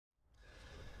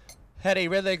Howdy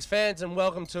Redlegs fans, and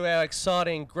welcome to our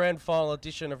exciting grand final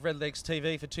edition of Redlegs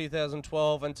TV for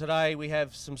 2012. And today we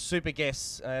have some super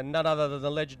guests, and none other than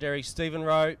the legendary Stephen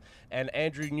Rowe and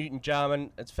Andrew Newton-Jarman.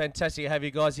 It's fantastic to have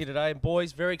you guys here today. And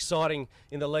boys, very exciting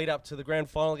in the lead up to the grand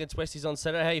final against Westies on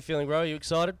Saturday. How are you feeling, Rowe? Are you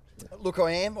excited? Look,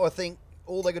 I am. I think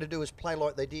all they've got to do is play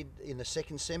like they did in the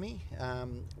second semi.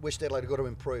 West Adelaide have got to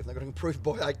improve. They've got to improve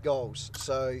by 8 goals.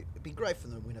 So it'd be great for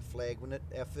them to win a flag, wouldn't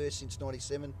it? Our first since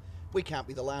 '97. We can't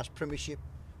be the last premiership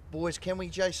boys, can we,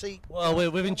 JC? Well,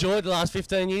 we've enjoyed the last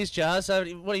 15 years, Jar. So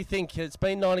what do you think? It's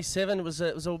been 97. It was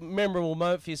a memorable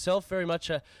moment for yourself. Very much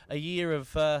a year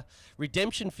of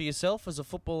redemption for yourself as a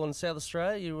footballer in South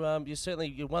Australia. You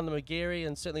won the McGarry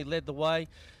and certainly led the way.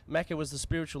 Macca was the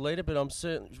spiritual leader, but I'm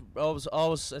certain I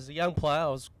was as a young player. I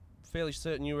was fairly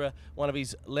certain you were one of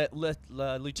his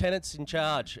lieutenants in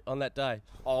charge on that day.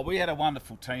 Oh, we had a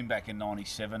wonderful team back in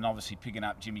 '97. Obviously, picking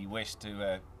up Jimmy West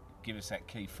to give us that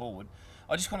key forward.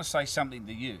 I just want to say something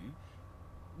to you.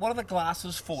 What are the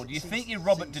glasses for? Do you think you're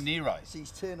Robert De Niro? He's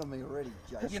turned on me already,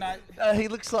 Jason. You know, he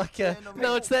looks like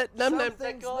no, it's that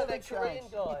that guy, that Korean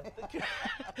guy.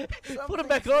 Put him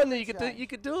back on, there. You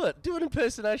could do it. Do an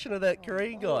impersonation of that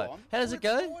Korean guy. How does it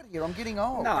go? Here, I'm getting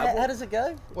old. No, How does it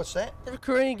go? What's that? The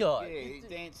Korean guy. yeah, he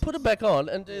dances. Put him back on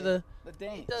and do the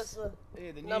dance. He does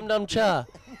the The num num cha.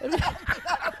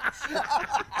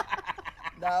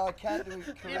 No, I can't do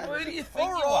it. Yeah, where do you think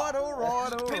All you are? right, all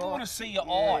right. People want to see your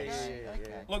eyes.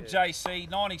 Okay. Look, JC,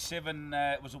 '97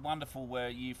 was a wonderful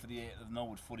year for the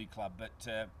Norwood Footy Club, but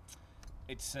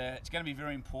it's going to be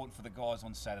very important for the guys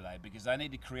on Saturday because they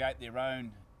need to create their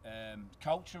own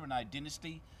culture and a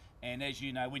dynasty. And as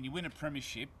you know, when you win a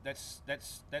premiership, that's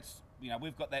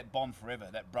we've got that bond forever,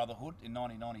 that brotherhood in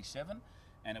 1997.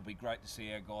 And it'll be great to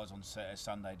see our guys on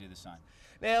Sunday do the same.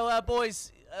 Now,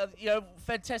 boys,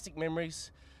 fantastic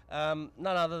memories. None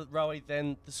other, Rowie,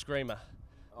 than the Screamer.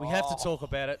 We have to talk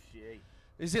about it. Gee.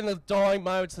 It's in the dying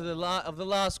moments of the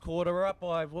last quarter. We're up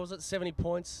by, 70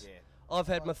 points? Yeah. I've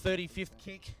had my 35th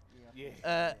kick,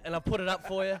 Yeah. and I put it up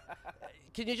for you.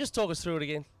 Can you just talk us through it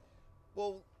again?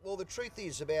 Well, the truth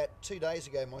is, about 2 days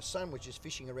ago, my son was just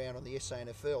fishing around on the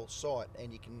SANFL site,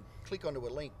 and you can click onto a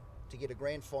link to get a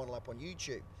grand final up on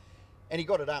YouTube. And he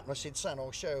got it up, and I said, son,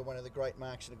 I'll show you one of the great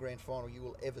marks in a grand final you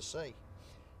will ever see.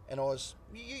 And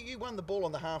you won the ball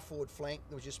on the half-forward flank.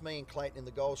 There was just me and Clayton in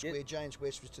the goal square. Yep. James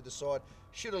West was to the side.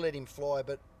 Should have let him fly,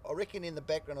 but I reckon in the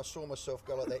background I saw myself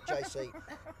go like that. JC,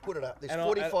 put it up. There's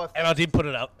 45... And I did put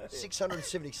it up.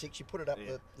 676, you put it up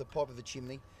the pipe of the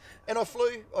chimney. And I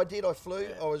flew. I flew.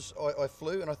 Yeah. I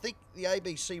flew, and I think the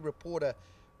ABC reporter...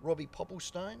 Robbie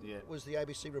Popplestone was the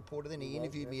ABC reporter. Then he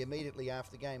interviewed me immediately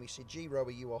after the game. He said, gee,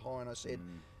 Robbie, you were high. And I said,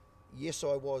 yes,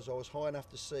 I was. I was high enough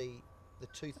to see the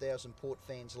 2,000 Port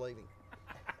fans leaving.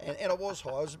 And I was high.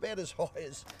 I was about as high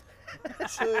as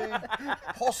 2,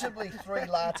 possibly 3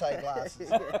 latte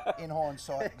glasses in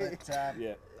hindsight. But it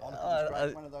was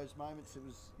great. One of those moments. It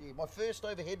was my first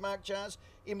overhead mark, Jars,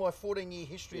 in my 14-year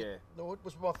history. No, it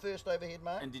was my first overhead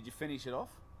mark. And did you finish it off?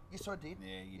 Yes, I did.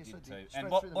 Yeah, you yes, did I too. Straight And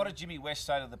through what did Jimmy West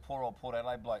say to the poor old Port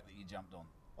Adelaide bloke that you jumped on?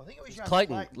 I think it was young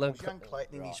Clayton. Clayton. It was young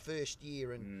Clayton in his first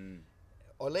year, and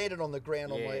I landed on the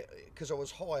ground on my because I was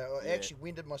high. I actually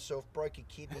winded myself, broke a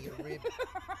kidney, a rib,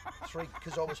 3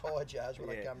 because I was high, Jars, when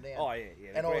I come down. Oh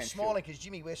yeah. And I was smiling because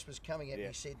Jimmy West was coming at me.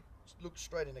 He said, looked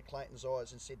straight into Clayton's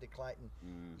eyes and said to Clayton,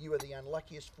 you are the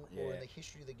unluckiest footballer in the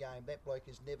history of the game. That bloke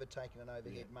has never taken an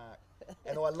overhead mark.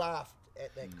 And I laughed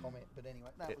at that comment, but anyway,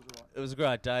 no, it was all right. It was a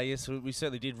great day, yes. We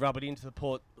certainly did rub it into the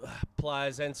Port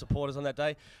players and supporters on that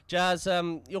day. Jars,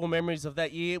 your memories of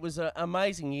that year, it was an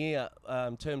amazing year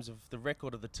in terms of the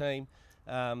record of the team.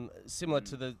 Similar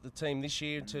to the team this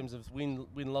year in terms of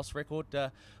win-loss record.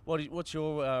 What's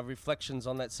your reflections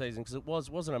on that season? Because it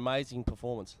was an amazing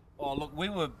performance. Oh, look,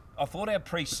 I thought our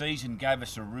pre-season gave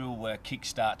us a real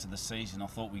kick-start to the season. I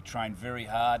thought we trained very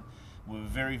hard. We were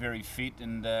very, very fit,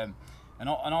 and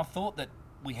I thought that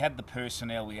we had the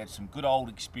personnel. We had some good old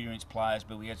experienced players,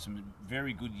 but we had some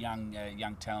very good young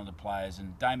talented players.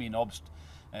 And Damien Obst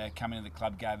coming into the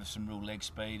club gave us some real leg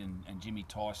speed, and Jimmy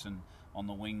Tyson on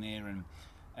the wing there,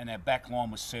 and our back line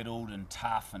was settled and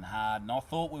tough and hard. And I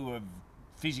thought we were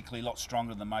physically a lot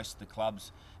stronger than most of the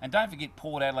clubs. And don't forget,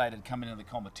 Port Adelaide had come into the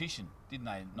competition, didn't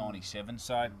they, in '97?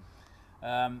 So,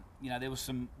 there were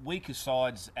some weaker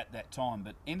sides at that time.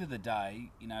 But end of the day,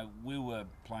 we were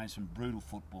playing some brutal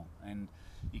football. And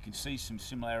you can see some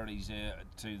similarities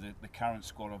to the current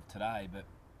squad of today. But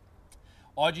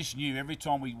I just knew every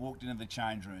time we walked into the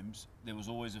change rooms, there was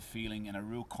always a feeling and a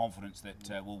real confidence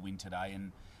that we'll win today.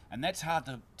 And that's hard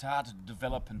to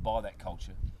develop and buy that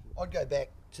culture. I'd go back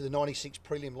to the 96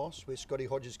 prelim loss where Scotty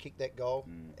Hodges kicked that goal.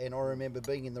 And I remember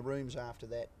being in the rooms after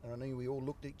that, and I knew we all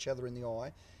looked at each other in the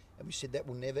eye and we said that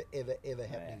will never, ever, ever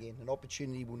happen again. An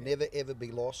opportunity will never, ever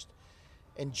be lost.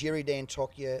 And Jerry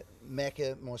Dantokia,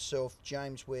 Macca, myself,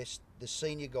 James West, the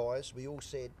senior guys, we all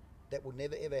said that will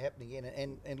never, ever happen again.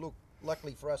 And look,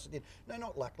 luckily for us, it did. No,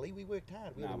 not luckily. We worked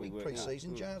hard. We had a big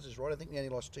pre-season. Jars is right. I think we only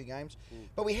lost 2 games.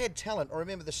 But we had talent. I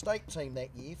remember the state team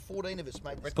that year. 14 of us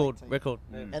made the state team. Record.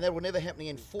 And that will never happen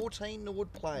again. 14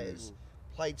 Norwood players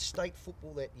played state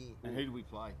football that year. And who do we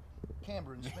play?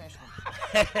 Canberra and smashed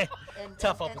them.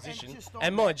 Tough opposition.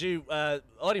 And mind you, I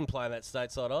didn't play on that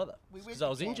state side either because I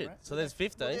was injured. So there's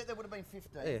 15. Well, that would have been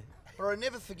 15. Yeah. But I'll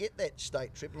never forget that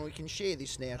state trip, and we can share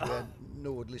this now to our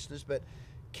Norwood listeners. But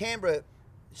Canberra,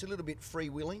 it's a little bit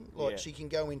freewheeling. Like, so you can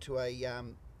go into a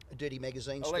dirty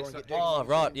magazine store and get dirty magazine.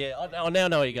 Right, yeah. I now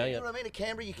know where you go. You know what I mean? At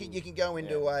Canberra, you can go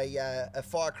into a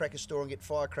firecracker store and get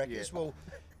firecrackers. Well,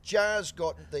 Jars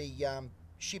got the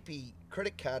Shippy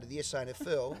credit card of the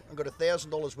SANFL and got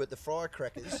 $1,000 worth of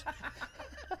firecrackers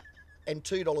and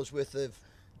 $2 worth of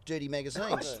dirty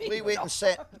magazines. We went and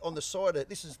sat on the side of,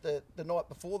 this is the night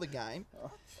before the game,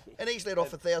 and he's let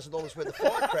off $1,000 worth of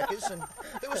firecrackers, and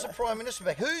there was the Prime Minister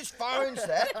back. Whose phone's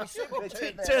that? He said, well,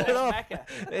 turn it off.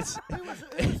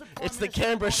 It's the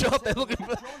Canberra shop. They're looking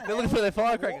for their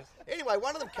firecrackers. Anyway,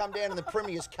 one of them come down in the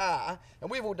Premier's car,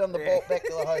 and we've all done the bolt back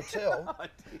to the hotel.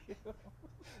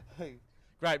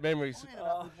 Great memories. I ended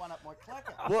up with one up my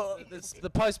clacker. Well, the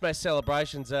post-match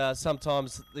celebrations are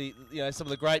sometimes some of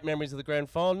the great memories of the grand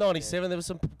final. 97, there were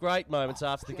some great moments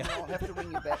after the game. I'll have to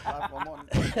ring you back, Mark. I'm on.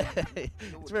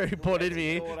 It's a very important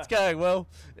interview. It's going well.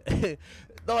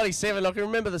 97, I can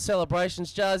remember the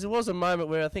celebrations, Jars. There was a moment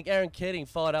where I think Aaron Keating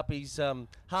fired up his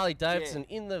Harley Davidson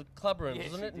in the club room,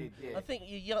 wasn't it? Did, I think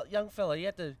you young fella, he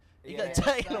got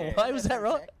taken away. Was that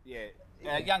right? Yeah.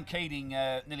 Young Keating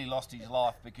nearly lost his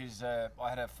life because I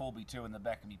had a 4B2 in the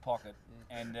back of my pocket,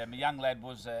 and my young lad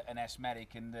was an asthmatic,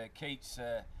 and Keats,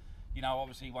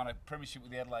 obviously won a premiership with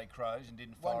the Adelaide Crows and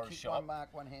didn't fire a shot. One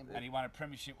mark, one handball. And he won a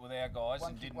premiership with our guys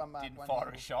and didn't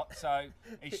fire a shot. So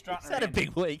he's strutting around. Is that a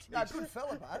big week? No, good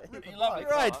fella, mate. He loved it.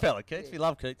 Great fella, Keats. We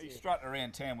love Keats. He's strutting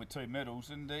around town with 2 medals,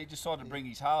 and he decided to bring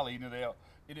his Harley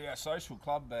into our social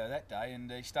club that day, and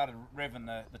he started revving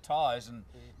the tyres, and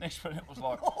next minute it was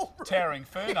like towering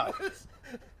Furno.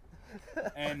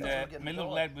 And my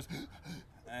little lad was,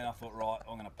 and I thought, right,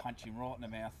 I'm going to punch him right in the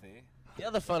mouth there. The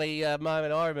other funny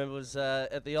moment I remember was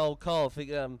at the Old Coal. I think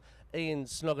Ian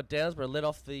Snogger Downsborough let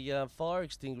off the fire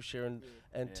extinguisher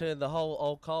and turned the whole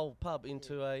Old Coal pub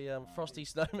into a frosty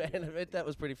snowman event. That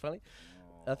was pretty funny.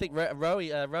 I think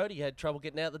Rhodey had trouble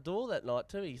getting out the door that night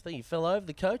too. You think he fell over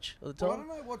the coach at the time? Well, I don't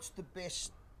know what's the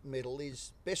best medal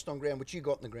is. Best on ground, which you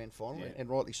got in the grand final, and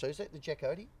rightly so. Is that the Jack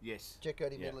Odie? Yes. Jack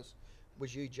Odie medalist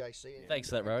was you, JC. Thanks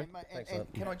for that, Rhodey.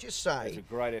 And can I just say, it's a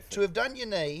great effort. to have done your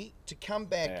knee, to come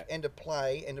back and to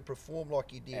play and to perform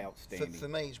like you did, for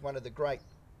me is one of the great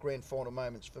grand final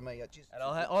moments for me.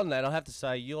 On that, I have to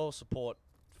say your support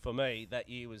for me that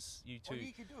year was you two.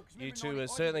 You two were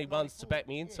certainly ones to back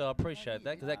me in, so I appreciate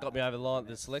that because that got me over the line at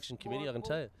the selection committee. I can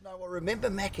tell you. No, I remember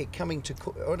Macca coming to.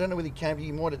 I don't know whether he came to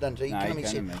you. Might have done to you. He came and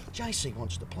said, "JC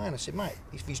wants to play," and I said, "Mate,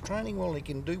 if he's training well and he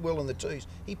can do well in the twos,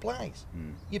 he plays.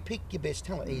 You pick your best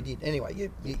talent." He did. Anyway,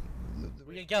 we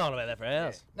can go on about that for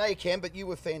hours. No, you can, but you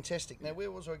were fantastic. Now, where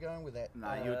was I going with that?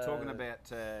 No, you were talking about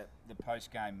the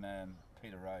post-game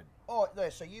Peter Road. Oh, no,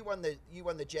 so you won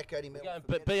the Jack Odie medal.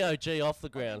 But BOG off the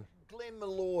ground. Glenn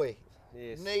Malloy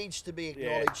needs to be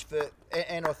acknowledged for,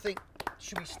 and I think,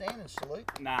 should we stand and salute?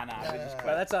 No. But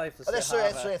that's only for that's Sir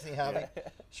Anthony Harvey.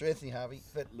 Sir Anthony Harvey.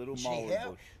 But little mole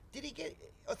bush. Did he get?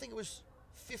 I think it was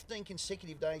 15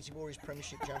 consecutive days he wore his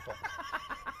premiership jumper.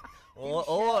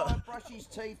 Brush his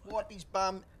teeth, wipe his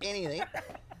bum, anything.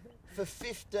 For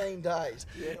 15 days.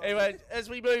 Anyway, as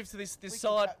we move to this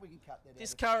side,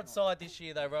 this current side this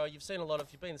year, though, Ro, you've seen a lot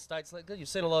of. You've been in the States lately. You've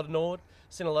seen a lot of Norwood.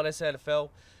 Seen a lot of SANFL.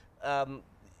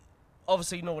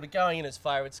 Obviously, Norwood are going in as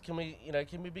favourites. Can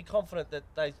we be confident that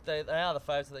they are the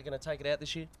favourites that they're going to take it out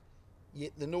this year? Yeah,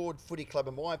 the Norwood Footy Club,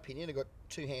 in my opinion, have got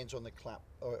 2 hands on the club.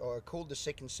 I called the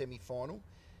second semi-final,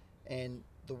 and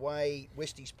the way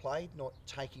Westies played, not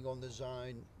taking on the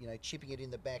zone, chipping it in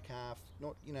the back half,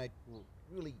 not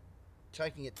really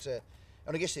taking it to,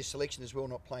 and I guess their selection as well,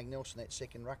 not playing Nelson, that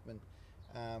second ruckman,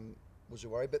 was a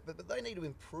worry. But they need to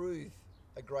improve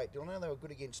a great deal. I know they were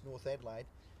good against North Adelaide,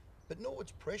 but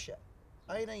Norwood's pressure,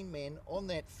 18 men on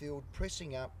that field,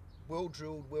 pressing up, well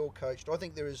drilled, well coached. I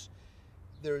think there is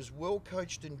well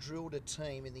coached and drilled a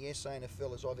team in the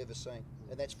SANFL as I've ever seen,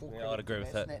 and that's full credit. I'd agree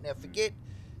with that. Now forget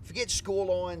forget score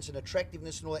lines and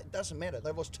attractiveness and all that. It doesn't matter.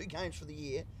 They've lost 2 games for the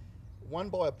year, one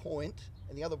by a point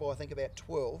and the other by, I think, about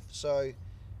 12. So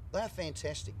they're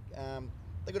fantastic.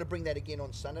 They've got to bring that again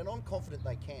on Sunday, and I'm confident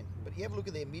they can. But you have a look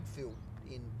at their midfield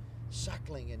in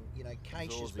Suckling, and, you know,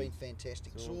 Case has been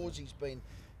fantastic. Zorzi's been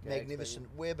magnificent.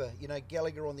 Webber, you know,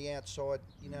 Gallagher on the outside.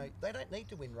 You know, they don't need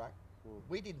to win ruck.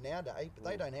 We did in our day, but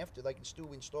they don't have to. They can still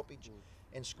win stoppage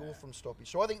and score from stoppage.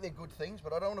 So I think they're good things,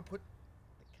 but I don't want to put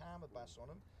the karma bus on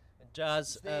them. And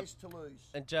Jazz, It's theirs to lose.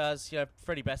 And Jazz, you know,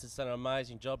 Freddie Bassett's done an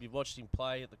amazing job. You've watched him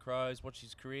play at the Crows, watched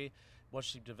his career,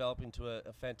 watched him develop into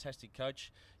a fantastic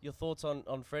coach. Your thoughts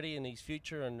on Freddie and his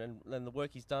future and the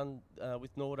work he's done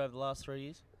with Norwood over the last 3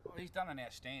 years? Well, he's done an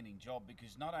outstanding job,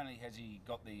 because not only has he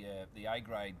got the A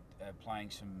grade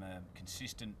playing some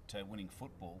consistent winning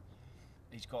football,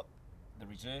 he's got the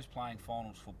reserves playing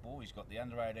finals football, he's got the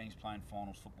under-18s playing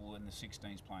finals football, and the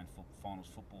 16s playing finals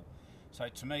football. So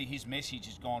to me, his message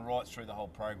has gone right through the whole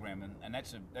program, and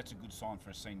that's a good sign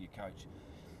for a senior coach.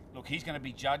 Look, he's going to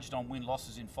be judged on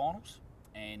win-losses in finals,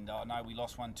 and I know we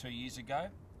lost one 2 years ago.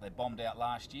 They bombed out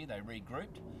last year, they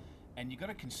regrouped, and you've got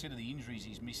to consider the injuries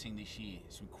he's missing this year.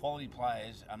 Some quality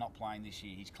players are not playing this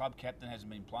year. His club captain hasn't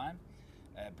been playing,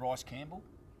 Bryce Campbell.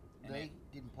 He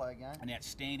didn't play a game. An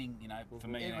outstanding, you know, for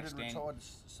me, an outstanding. Retired at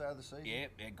the start of the season.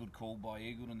 Yeah, good call by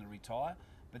Eagleton to retire.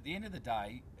 But at the end of the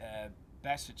day,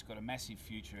 Bassett's got a massive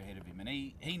future ahead of him, and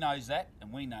he knows that,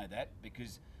 and we know that,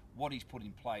 because what he's put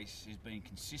in place has been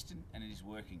consistent and it is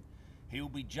working. He will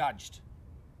be judged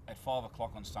at 5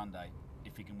 o'clock on Sunday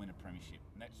if he can win a premiership,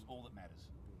 and that's all that matters.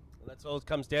 Well, that's all it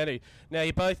comes down to. Now,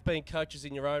 you've both been coaches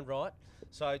in your own right,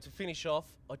 so to finish off,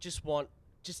 I just want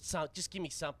just give me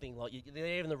something, like you're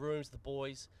there in the rooms, the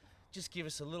boys. Just give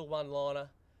us a little one-liner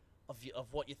of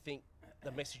what you think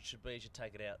the message should be as you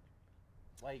take it out.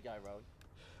 Way you go, Rowan.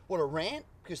 What, a rant?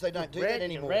 Because they don't do that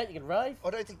anymore. You can rant, you can rave. I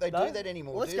don't think they do that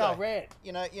anymore. Well, let's do go they? rant.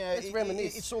 You know, Let's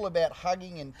reminisce. it's all about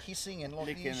hugging and kissing and like,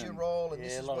 Licking here's your and- role and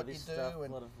this is a lot what of you this do. stuff, a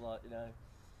And lot of, like,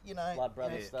 blood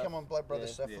brother stuff. Come on, blood brother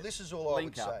stuff. Yeah. Well, this is all I would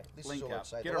Link up. say. This Link is all up. I'd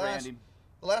say. Get The around last- him.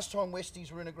 The last time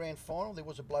Westies were in a grand final, there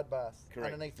was a bloodbath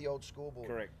underneath the old scoreboard.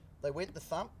 Correct. They went the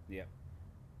thump. Yeah.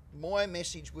 My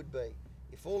message would be,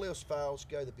 if all else fails,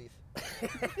 go the biff.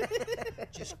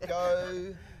 Just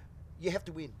go. You have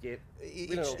to win. Yep.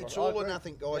 It's I all or agree.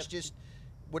 nothing, guys. Yep. Just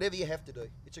whatever you have to do.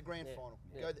 It's a grand final.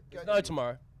 Yeah. Go There's the no biff.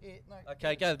 tomorrow. Yeah, no.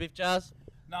 Okay, go the Biff Jars.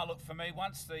 No, look, for me,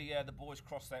 once the boys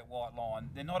cross that white line,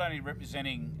 they're not only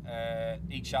representing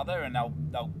each other, and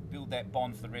they'll build that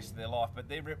bond for the rest of their life, but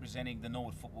they're representing the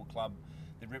Norwood Football Club.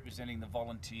 They're representing the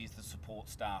volunteers, the support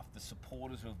staff, the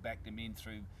supporters who have backed them in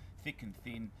through thick and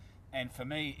thin. And for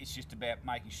me, it's just about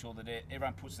making sure that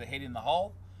everyone puts their head in the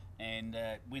hole and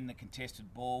win the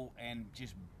contested ball, and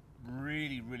just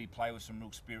really, really play with some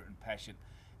real spirit and passion,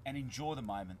 and enjoy the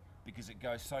moment, because it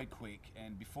goes so quick,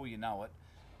 and before you know it,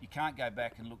 you can't go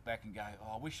back and look back and go,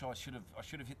 oh, I wish I should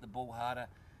have hit the ball harder.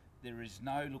 There is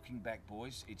no looking back,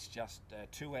 boys. It's just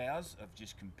 2 hours of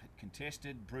just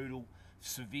contested, brutal,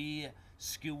 severe,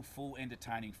 skillful,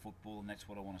 entertaining football, and that's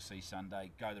what I want to see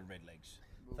Sunday. Go the Redlegs.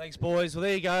 Thanks, boys. Well,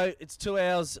 there you go. It's 2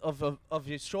 hours of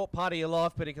your short part of your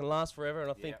life, but it can last forever. And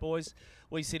I think, boys,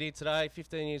 we sit here today,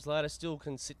 15 years later, still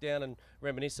can sit down and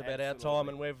reminisce about our time,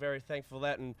 and we're very thankful for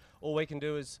that. And all we can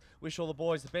do is wish all the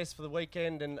boys the best for the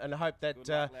weekend, and hope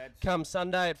that come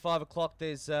Sunday at 5 o'clock,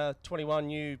 there's 21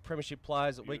 new premiership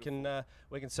players that we can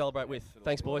celebrate with.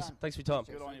 Thanks, boys. Thanks for your time.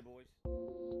 Good on you, boys.